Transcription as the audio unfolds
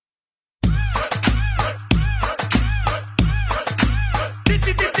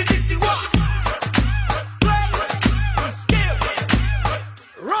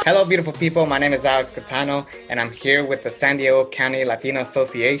Hello, beautiful people. My name is Alex Catano, and I'm here with the San Diego County Latino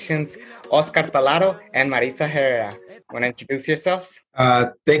Associations, Oscar Talaro and Maritza Herrera. Want to introduce yourselves?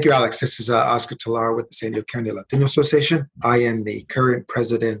 Thank you, Alex. This is Oscar Talaro with the San Diego County Latino Association. I am the current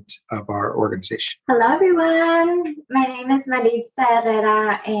president of our organization. Hello, everyone. My name is Maritza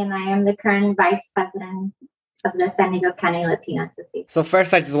Herrera, and I am the current vice president of the San Diego County Latino Association. So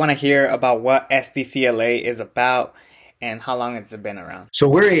first, I just want to hear about what SDCLA is about and how long it's been around. So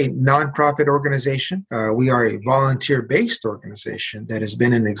we're a nonprofit organization. We are a volunteer-based organization that has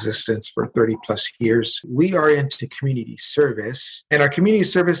been in existence for 30 plus years. We are into community service, and our community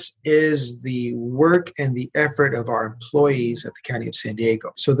service is the work and the effort of our employees at the County of San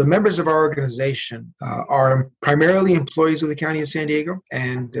Diego. So the members of our organization are primarily employees of the County of San Diego,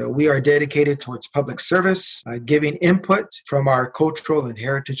 and we are dedicated towards public service, giving input from our cultural and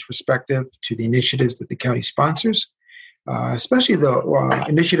heritage perspective to the initiatives that the county sponsors. Especially the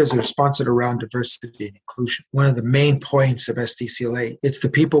initiatives that are sponsored around diversity and inclusion. One of the main points of SDCLA, it's the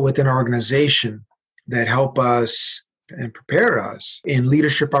people within our organization that help us and prepare us in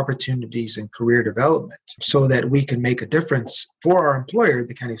leadership opportunities and career development so that we can make a difference for our employer,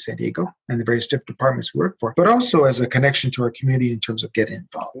 the County of San Diego, and the various different departments we work for, but also as a connection to our community in terms of getting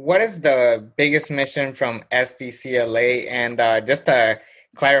involved. What is the biggest mission from SDCLA? And just to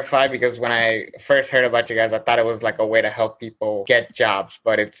clarify, because when I first heard about you guys, I thought it was like a way to help people get jobs,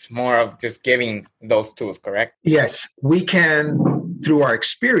 but it's more of just giving those tools, correct? Yes, we can, through our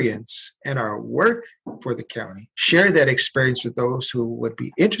experience and our work for the county, share that experience with those who would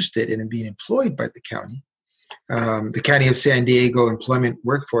be interested in being employed by the county. The County of San Diego employment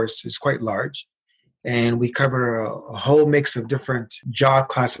workforce is quite large, and we cover a whole mix of different job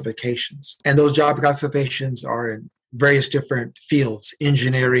classifications. And those job classifications are in various different fields: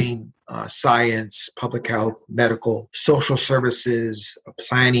 engineering, science, public health, medical, social services,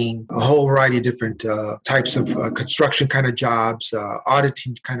 planning, a whole variety of different types of construction kind of jobs,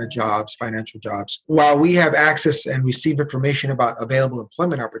 auditing kind of jobs, financial jobs. While we have access and receive information about available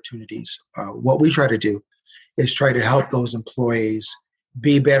employment opportunities, what we try to do is try to help those employees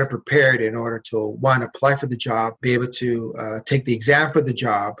be better prepared in order to, one, apply for the job, be able to take the exam for the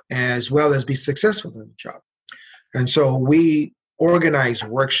job, as well as be successful in the job. And so we organize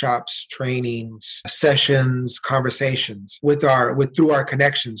workshops, trainings, sessions, conversations through our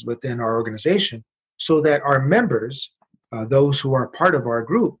connections within our organization, so that our members, those who are part of our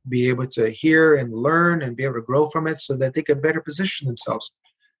group, be able to hear and learn and be able to grow from it so that they can better position themselves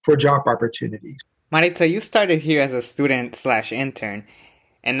for job opportunities. Maritza, you started here as a student/intern,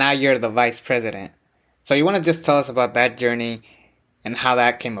 and now you're the vice president. So you want to just tell us about that journey and how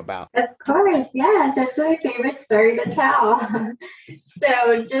that came about? Of course, yeah. That's my favorite story to tell.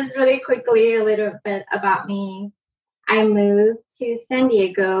 So just really quickly, a little bit about me. I moved to San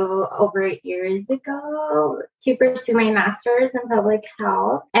Diego over 8 years ago to pursue my master's in public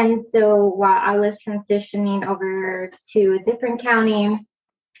health. And so while I was transitioning over to a different county,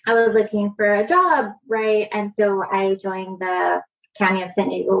 I was looking for a job, right? And so I joined the County of San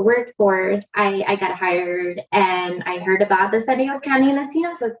Diego workforce. I got hired, and I heard about the San Diego County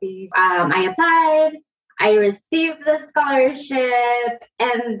Latino Association. I applied, I received the scholarship,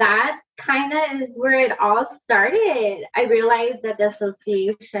 and that kind of is where it all started. I realized that the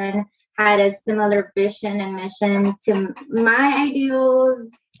association had a similar vision and mission to my ideals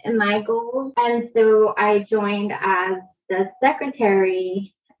and my goals. And so I joined as the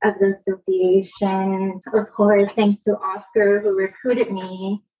secretary of the association, of course, thanks to Oscar, who recruited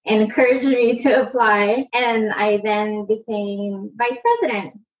me and encouraged me to apply. And I then became vice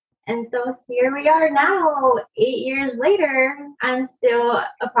president. And so here we are now, 8 years later. I'm still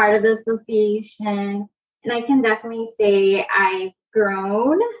a part of the association. And I can definitely say I've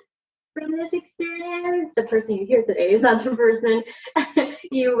grown from this experience. The person you hear today is not the person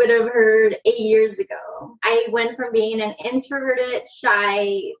you would have heard 8 years ago. I went from being an introverted,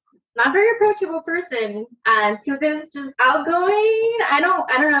 shy, not very approachable person to this just outgoing. I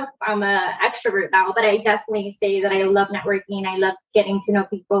don't know if I'm an extrovert now, but I definitely say that I love networking. I love getting to know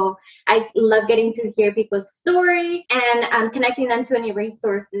people. I love getting to hear people's story and connecting them to any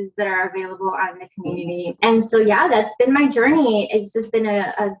resources that are available out in the community. And so, yeah, that's been my journey. It's just been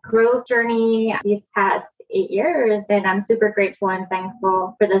a growth journey these past 8 years. And I'm super grateful and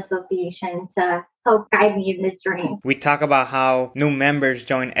thankful for the association to help guide me in this journey. We talk about how new members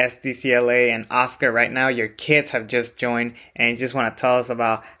join SDCLA, and Oscar, right now your kids have just joined, and you just want to tell us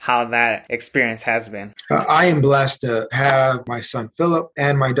about how that experience has been. I am blessed to have my son Philip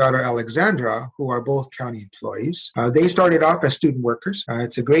and my daughter Alexandra, who are both county employees. They started off as student workers.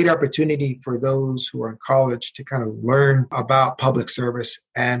 It's a great opportunity for those who are in college to kind of learn about public service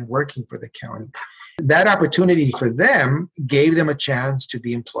and working for the county. That opportunity for them gave them a chance to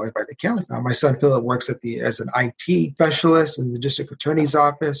be employed by the county. My son Philip works as an IT specialist in the district attorney's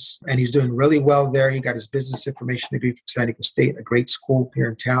office, and he's doing really well there. He got his business information degree from San Diego State, a great school here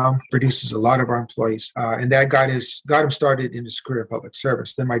in town. Produces a lot of our employees, and that got him started in his career in public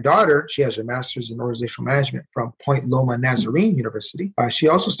service. Then my daughter, she has her master's in organizational management from Point Loma Nazarene University. She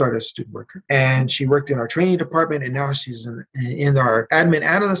also started as a student worker, and she worked in our training department, and now she's in our admin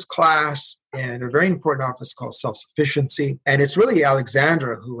analyst class, and a very important office called self-sufficiency. And it's really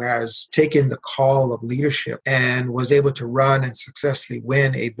Alexandra who has taken the call of leadership and was able to run and successfully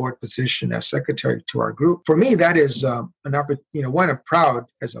win a board position as secretary to our group. For me, that is an opportunity. One, I'm proud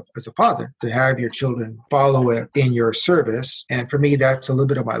as a father to have your children follow it in your service. And for me, that's a little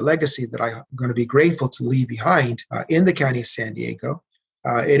bit of my legacy that I'm going to be grateful to leave behind in the county of San Diego.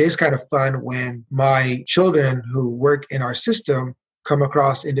 It is kind of fun when my children who work in our system come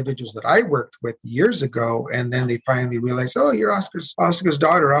across individuals that I worked with years ago, and then they finally realize, oh, you're Oscar's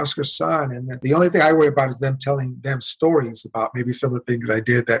daughter, Oscar's son. And the only thing I worry about is them telling them stories about maybe some of the things I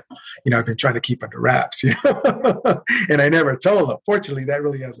did that, I've been trying to keep under wraps, and I never told them. Fortunately, that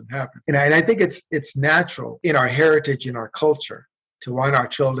really hasn't happened. And I think it's natural in our heritage, in our culture, to want our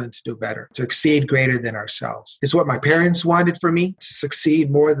children to do better, to exceed greater than ourselves. It's what my parents wanted for me, to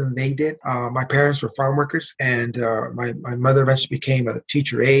succeed more than they did. My parents were farm workers, and my mother eventually became a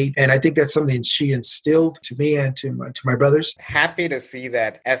teacher aide. And I think that's something she instilled to me and to my brothers. Happy to see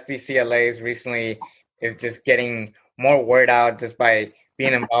that SDCLA is just getting more word out just by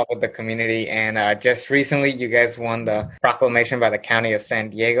being involved with the community. And just recently, you guys won the proclamation by the County of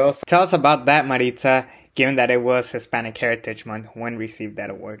San Diego. So tell us about that, Maritza, given that it was Hispanic Heritage Month when received that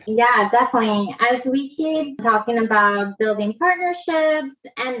award. Yeah, definitely. As we keep talking about building partnerships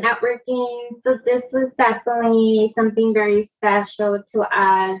and networking, so this was definitely something very special to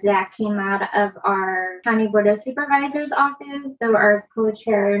us that came out of our County Board of Supervisors office. So our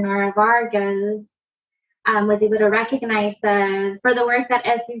co-chair, Nora Vargas, was able to recognize us for the work that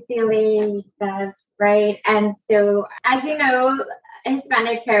SDCLA does, right? And so, as you know,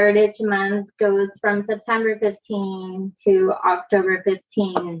 Hispanic Heritage Month goes from September 15 to October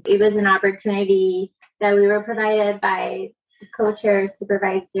 15. It was an opportunity that we were provided by co-chair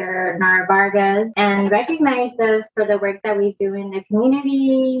Supervisor Nara Vargas, and recognized us for the work that we do in the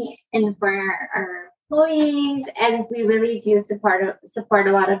community and for our employees. And we really do support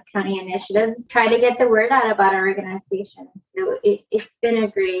a lot of county initiatives, try to get the word out about our organization. So it's been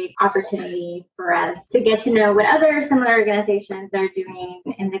a great opportunity for us to get to know what other similar organizations are doing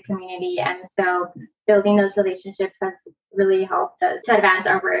in the community. And so building those relationships has really helped us to advance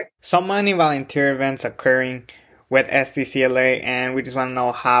our work. So many volunteer events occurring with SDCLA, and we just want to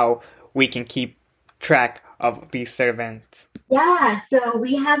know how we can keep track of these events. Yeah, so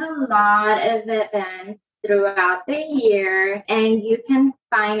we have a lot of events throughout the year, and you can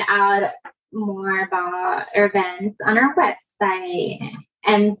find out more about our events on our website.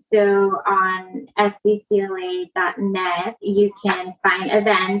 And so on sdcla.net, you can find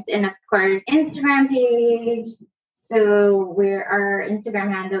events and, of course, Instagram page. So our Instagram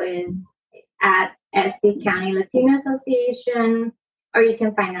handle is at SD County Latino Association, or you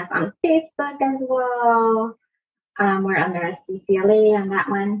can find us on Facebook as well. We're under SDCLA on that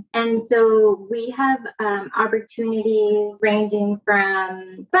one. And so we have opportunities ranging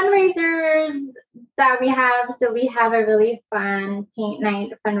from fundraisers that we have. So we have a really fun paint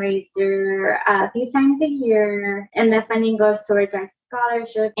night fundraiser a few times a year, and the funding goes towards our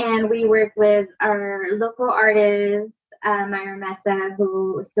scholarship. And we work with our local artists, Myra Mesa,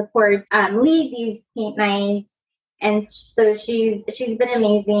 who supports lead these paint nights. And so she's been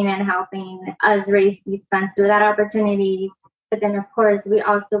amazing in helping us raise these funds through that opportunity. But then, of course, we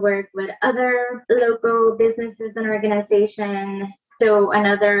also work with other local businesses and organizations. So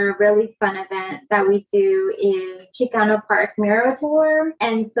another really fun event that we do is Chicano Park Mural Tour.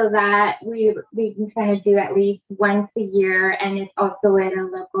 And so that we can kind of do at least once a year. And it's also with a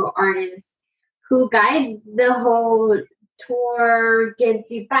local artist who guides the whole tour, gives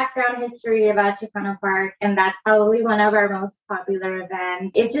you background history about Chicano Park, and that's probably one of our most popular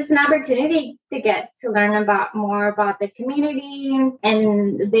events. It's just an opportunity to get to learn about more about the community,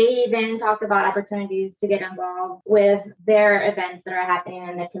 and they even talk about opportunities to get involved with their events that are happening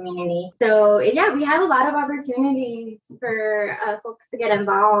in the community. So yeah, we have a lot of opportunities for folks to get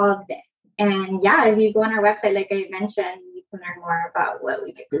involved. And yeah, if you go on our website, like I mentioned, you can learn more about what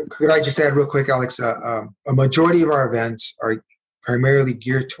we do. Could I just add real quick, Alex? A majority of our events are primarily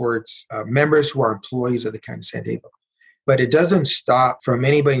geared towards members who are employees of the County of San Diego. But it doesn't stop from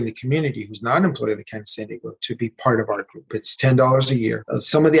anybody in the community who's not an employee of the County of San Diego to be part of our group. It's $10 a year.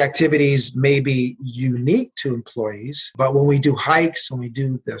 Some of the activities may be unique to employees, but when we do hikes, when we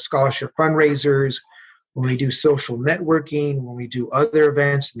do the scholarship fundraisers, when we do social networking, when we do other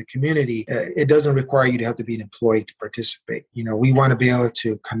events in the community, it doesn't require you to have to be an employee to participate. We want to be able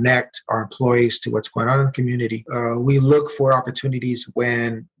to connect our employees to what's going on in the community. We look for opportunities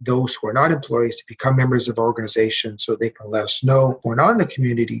when those who are not employees to become members of our organization so they can let us know what's going on in the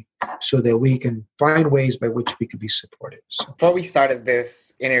community so that we can find ways by which we can be supported. So. Before we started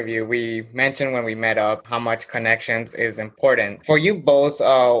this interview, we mentioned when we met up how much connections is important. For you both,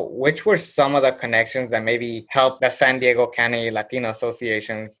 which were some of the connections that maybe helped the San Diego County Latino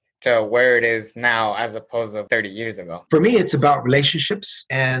associations to where it is now as opposed to 30 years ago? For me, it's about relationships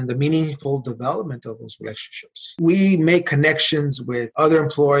and the meaningful development of those relationships. We make connections with other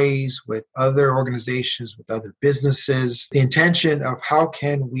employees, with other organizations, with other businesses. The intention of how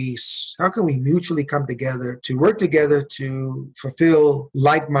can we mutually come together to work together to fulfill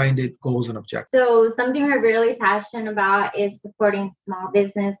like-minded goals and objectives. So something we're really passionate about is supporting small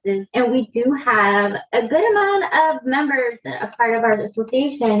businesses. And we do have a good amount of members, a part of our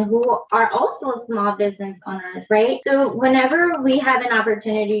association, who are also small business owners, right? So whenever we have an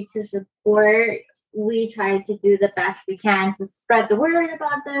opportunity to support, we try to do the best we can to spread the word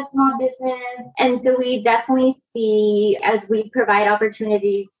about the small business. And so we definitely see, as we provide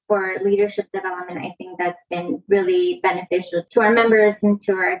opportunities for leadership development, I think that's been really beneficial to our members and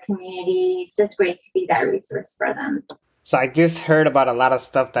to our community. It's just great to be that resource for them. So I just heard about a lot of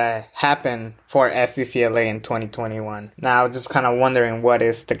stuff that happened for SDCLA in 2021. Now, just kind of wondering what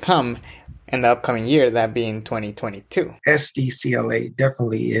is to come in the upcoming year, that being 2022. SDCLA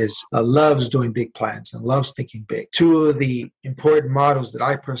definitely loves doing big plans and loves thinking big. Two of the important models that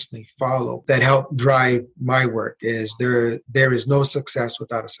I personally follow that help drive my work is there is no success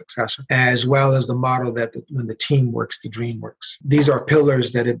without a successor, as well as the model that when the team works, the dream works. These are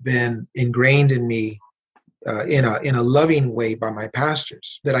pillars that have been ingrained in me in a loving way by my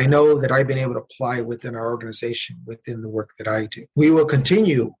pastors that I know that I've been able to apply within our organization, within the work that I do. We will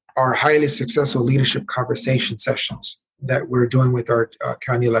continue our highly successful leadership conversation sessions that we're doing with our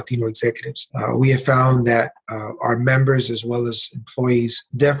County Latino executives. We have found that our members as well as employees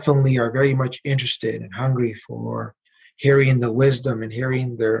definitely are very much interested and hungry for hearing the wisdom and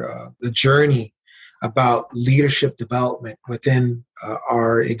hearing the journey about leadership development within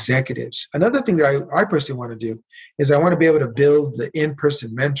our executives. Another thing that I personally want to do is I want to be able to build the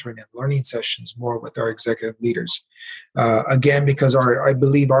in-person mentoring and learning sessions more with our executive leaders. Again, because I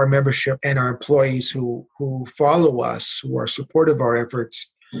believe our membership and our employees who follow us, who are supportive of our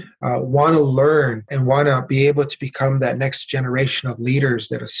efforts, want to learn and want to be able to become that next generation of leaders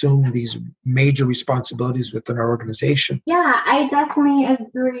that assume these major responsibilities within our organization. Yeah, I definitely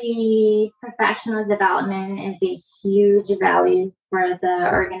agree. Professional development is a huge value for the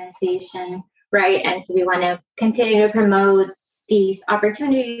organization, right? And so we want to continue to promote these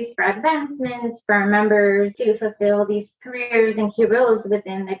opportunities for advancements for our members to fulfill these careers and key roles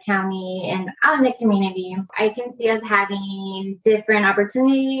within the county and out in the community. I can see us having different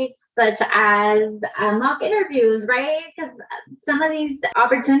opportunities such as mock interviews, right? Because some of these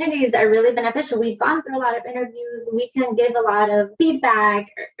opportunities are really beneficial. We've gone through a lot of interviews. We can give a lot of feedback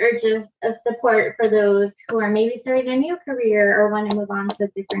or just a support for those who are maybe starting a new career or want to move on to a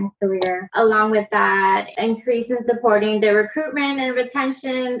different career. Along with that, increase in supporting the recruitment and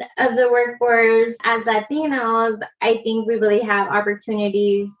retention of the workforce. As Latinos, I think we really have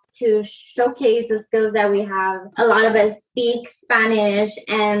opportunities to showcase the skills that we have. A lot of us speak Spanish,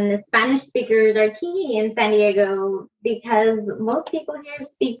 and the Spanish speakers are key in San Diego because most people here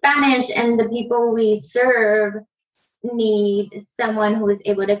speak Spanish, and the people we serve need someone who is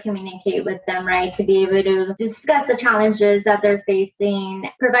able to communicate with them, right? To be able to discuss the challenges that they're facing,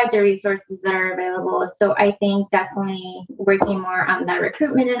 provide the resources that are available. So I think definitely working more on that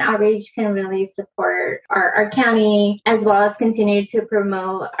recruitment and outreach can really support our county, as well as continue to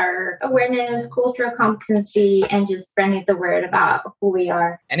promote our awareness, cultural competency, and just spreading the word about who we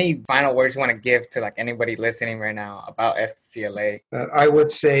are. Any final words you want to give to like anybody listening right now about STCLA? I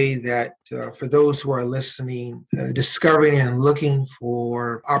would say that for those who are listening, discovering and looking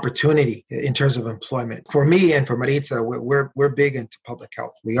for opportunity in terms of employment. For me and for Maritza, we're big into public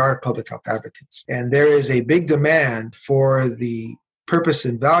health. We are public health advocates. And there is a big demand for the purpose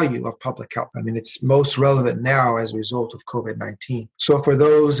and value of public health. I mean, it's most relevant now as a result of COVID-19. So for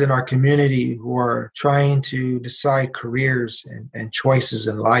those in our community who are trying to decide careers and choices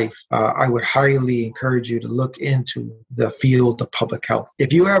in life, I would highly encourage you to look into the field of public health.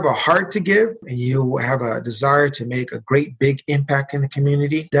 If you have a heart to give and you have a desire to make a great big impact in the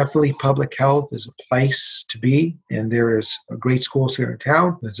community, definitely public health is a place to be. And there is great schools here in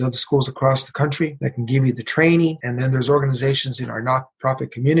town. There's other schools across the country that can give you the training. And then there's organizations in our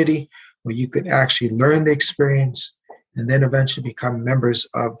not-for-profit community where you could actually learn the experience and then eventually become members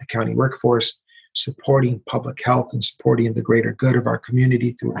of the county workforce, supporting public health and supporting the greater good of our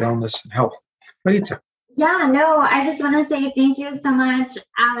community through wellness and health. Maritza. Yeah, no, I just want to say thank you so much,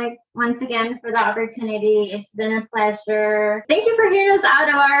 Alex, once again for the opportunity. It's been a pleasure. Thank you for hearing us out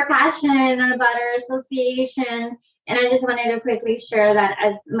of our passion about our association. And I just wanted to quickly share that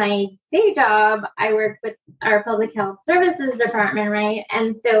as my day job, I work with our public health services department, right?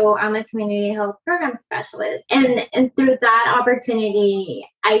 And so I'm a community health program specialist. And through that opportunity,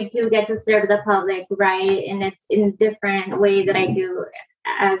 I do get to serve the public, right? And it's in a different way that I do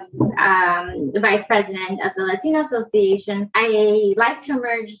as vice president of the Latino Association. I like to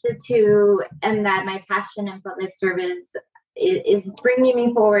merge the two, and that my passion in public service is bringing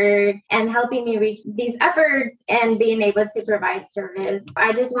me forward and helping me reach these efforts and being able to provide service.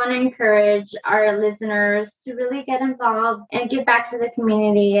 I just want to encourage our listeners to really get involved and give back to the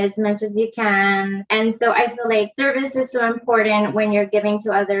community as much as you can. And so I feel like service is so important. When you're giving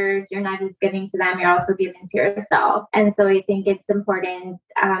to others, you're not just giving to them, you're also giving to yourself. And so I think it's important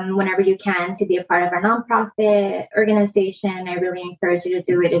whenever you can to be a part of our nonprofit organization. I really encourage you to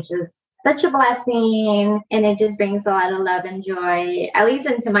do it. It's just such a blessing, and it just brings a lot of love and joy, at least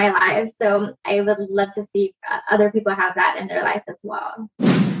into my life. So I would love to see other people have that in their life as well.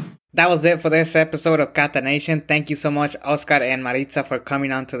 That was it for this episode of Cata Nation. Thank you so much, Oscar and Maritza, for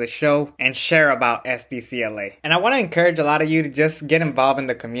coming on to the show and share about STCLA. And I want to encourage a lot of you to just get involved in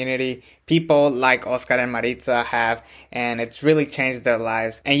the community. People like Oscar and Maritza have, and it's really changed their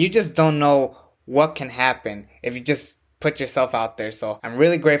lives. And you just don't know what can happen if you just put yourself out there. So I'm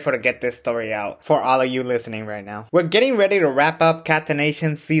really grateful to get this story out for all of you listening right now. We're getting ready to wrap up Cata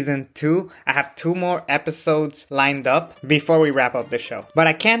Nation Season 2. I have 2 more episodes lined up before we wrap up the show. But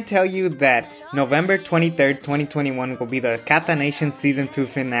I can tell you that November 23rd, 2021 will be the Cata Nation Season 2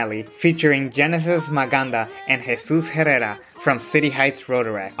 finale featuring Genesis Maganda and Jesus Herrera from City Heights,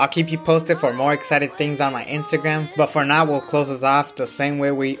 Rotaract. I'll keep you posted for more exciting things on my Instagram, but for now we'll close us off the same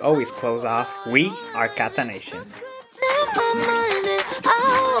way we always close off. We are Cata Nation. I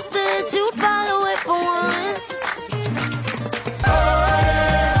hope that you follow it for once.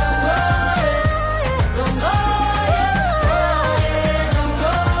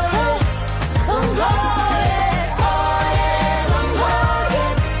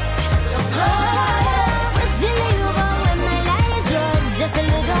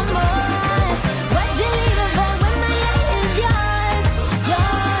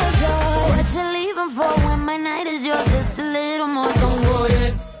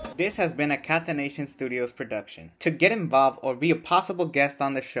 This has been a Cata Nation Studios production. To get involved or be a possible guest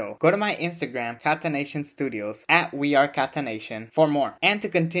on the show, go to my Instagram, Cata Nation Studios, at We Are Cata Nation for more. And to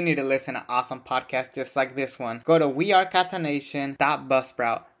continue to listen to awesome podcasts just like this one, go to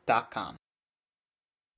wearecatanation.buzzsprout.com.